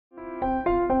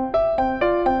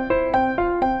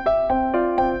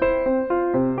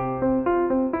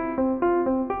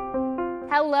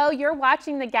You're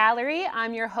watching The Gallery.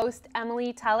 I'm your host,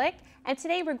 Emily Tulloch, and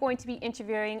today we're going to be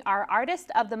interviewing our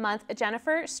Artist of the Month,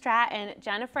 Jennifer Stratton.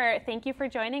 Jennifer, thank you for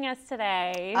joining us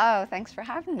today. Oh, thanks for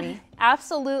having me.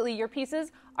 Absolutely. Your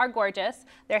pieces are gorgeous.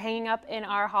 They're hanging up in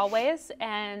our hallways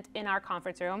and in our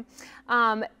conference room.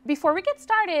 Before we get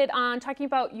started on talking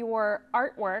about your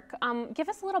artwork, give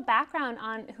us a little background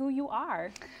on who you are.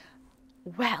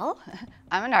 Well,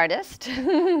 I'm an artist,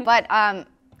 but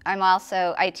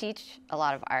I teach a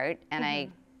lot of art, and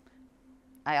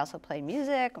I also play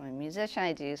music. I'm a musician.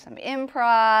 I do some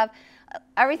improv.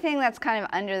 Everything that's kind of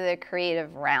under the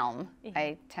creative realm,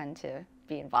 I tend to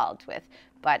be involved with.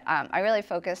 But I really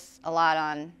focus a lot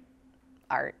on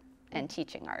art and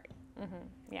teaching art.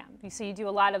 Yeah, so you do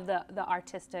a lot of the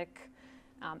artistic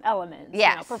elements.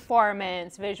 Yes. You know,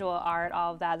 performance, visual art,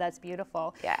 all of that. That's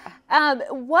beautiful. Yeah.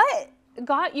 What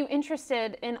got you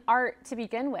interested in art to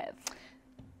begin with?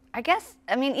 I guess,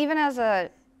 even as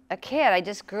a kid, I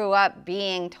just grew up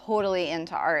being totally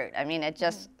into art. It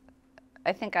just,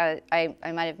 I think I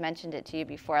might have mentioned it to you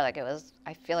before, like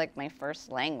I feel like my first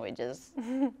language is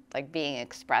like being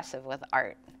expressive with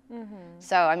art.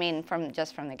 So, from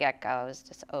the get-go, I was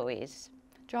just always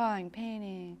drawing,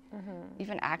 painting,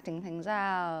 even acting things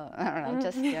out. I don't know,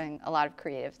 just doing a lot of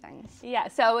creative things. Yeah,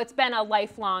 so it's been a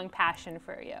lifelong passion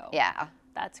for you. Yeah.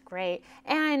 That's great.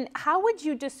 And how would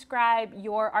you describe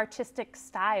your artistic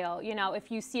style? You know, if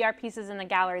you see our pieces in the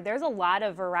gallery, there's a lot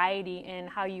of variety in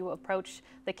how you approach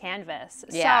the canvas.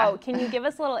 Yeah. So can you give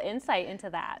us a little insight into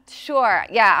that? Sure.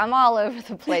 Yeah, I'm all over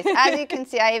the place. As you can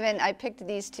see, I picked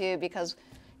these two because,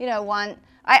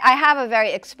 I have a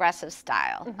very expressive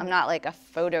style. I'm not like a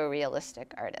photorealistic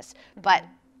artist, but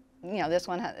this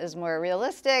one is more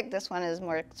realistic, this one is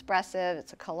more expressive,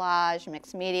 it's a collage,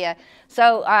 mixed media.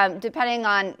 So depending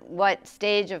on what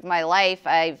stage of my life,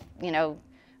 I've,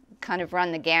 kind of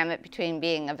run the gamut between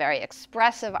being a very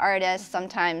expressive artist,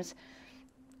 sometimes,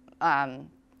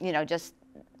 just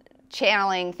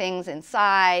channeling things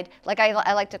inside. Like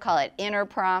I like to call it inner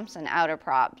prompts and outer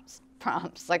prompts.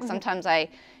 Like sometimes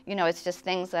it's just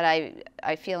things that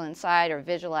I feel inside or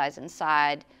visualize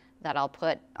inside that I'll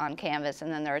put on canvas,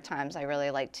 and then there are times I really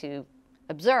like to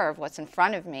observe what's in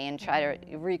front of me and try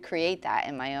to recreate that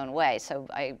in my own way. So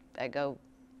I go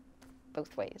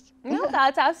both ways. No,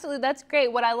 that's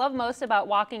great. What I love most about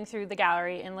walking through the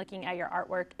gallery and looking at your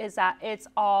artwork is that it's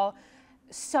all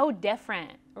so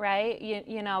different, right?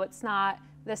 You know, it's not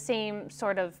the same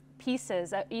sort of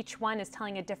pieces. Each one is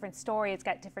telling a different story. It's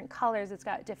got different colors. It's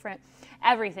got different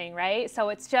everything, right? So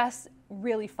it's just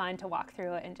really fun to walk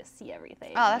through it and just see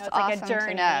everything. Oh, that's awesome like a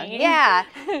journey. To know. Yeah,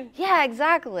 yeah,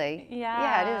 exactly.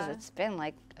 Yeah, it is. It's been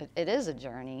like, it is a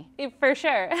journey. For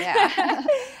sure. Yeah.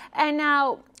 And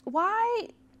now, why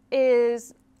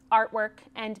is artwork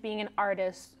and being an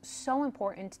artist so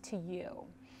important to you?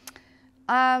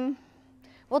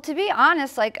 Well, to be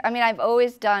honest, I've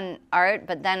always done art,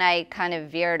 but then I kind of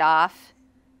veered off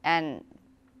and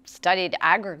studied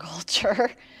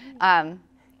agriculture.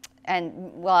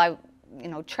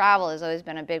 Travel has always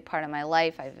been a big part of my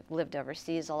life. I've lived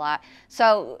overseas a lot.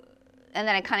 So, and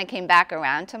then I kind of came back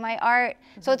around to my art.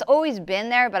 So it's always been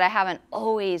there, but I haven't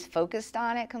always focused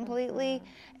on it completely.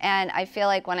 And I feel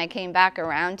like when I came back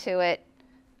around to it,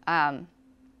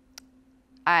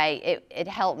 it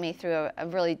helped me through a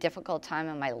really difficult time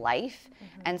in my life.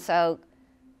 And so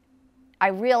I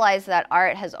realized that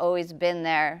art has always been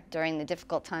there during the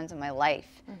difficult times of my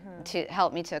life to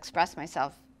help me to express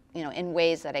myself, in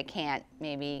ways that I can't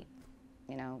maybe,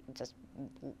 just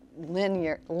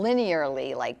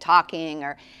linearly, like talking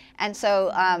and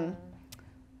so,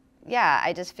 yeah,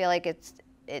 I just feel like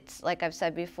it's like I've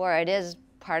said before, it is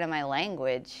part of my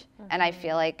language, and I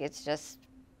feel like it's just,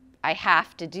 I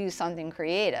have to do something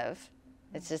creative.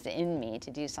 It's just in me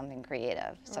to do something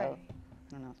creative. So right.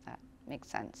 I don't know if that makes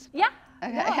sense. Yeah,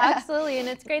 okay. No, absolutely. And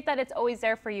it's great that it's always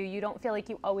there for you. You don't feel like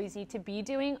you always need to be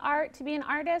doing art to be an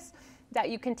artist,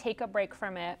 that you can take a break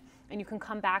from it and you can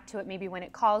come back to it maybe when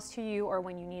it calls to you or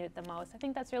when you need it the most. I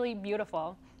think that's really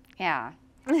beautiful. Yeah.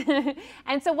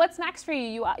 And so what's next for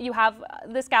you? You have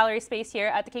this gallery space here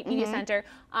at the Cape Media Center.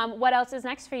 What else is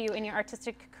next for you in your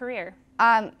artistic career?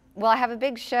 Well, I have a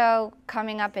big show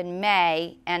coming up in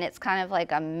May, and it's kind of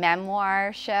like a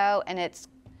memoir show, and it's,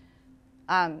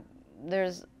 I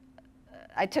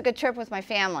took a trip with my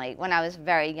family when I was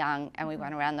very young, and we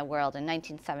went around the world in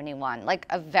 1971, like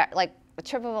a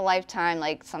trip of a lifetime,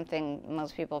 like something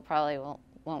most people probably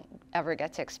won't ever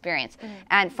get to experience.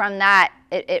 And from that,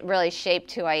 it really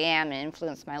shaped who I am and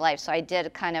influenced my life. So I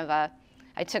did kind of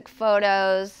I took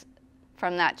photos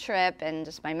from that trip and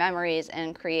just my memories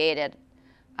and created,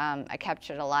 I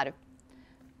captured a lot of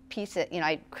pieces, you know,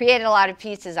 I created a lot of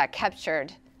pieces that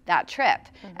captured that trip.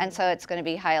 And so it's going to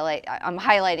be I'm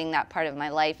highlighting that part of my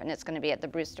life, and it's going to be at the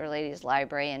Brewster Ladies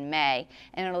Library in May,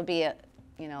 and it'll be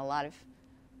you know, a lot of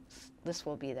this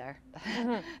will be there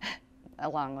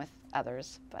along with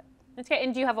others. But that's great.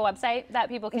 And do you have a website that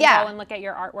people can go and look at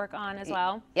your artwork on as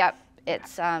well? Yep.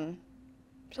 It's you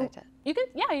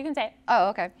can say it. Oh,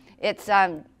 okay. It's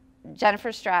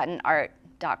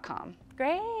JenniferStrattonArt.com.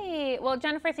 Great. Well,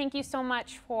 Jennifer, thank you so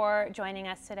much for joining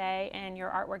us today, and your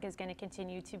artwork is going to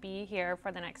continue to be here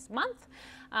for the next month.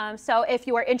 So if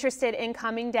you are interested in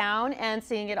coming down and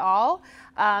seeing it all,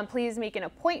 please make an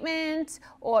appointment,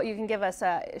 or you can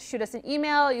shoot us an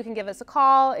email, you can give us a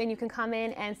call, and you can come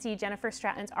in and see Jennifer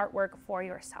Stratton's artwork for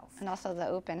yourself. And also the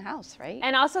open house, right?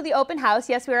 And also the open house.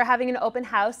 Yes, we are having an open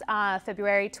house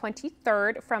February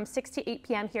 23rd from 6 to 8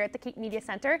 p.m. here at the Cape Media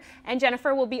Center. And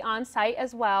Jennifer will be on site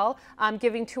as well,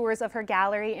 giving tours of her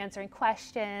gallery, answering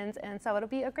questions, and so it'll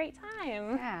be a great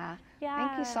time. Yeah.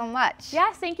 Thank you so much.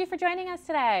 Yes, thank you for joining us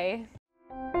today.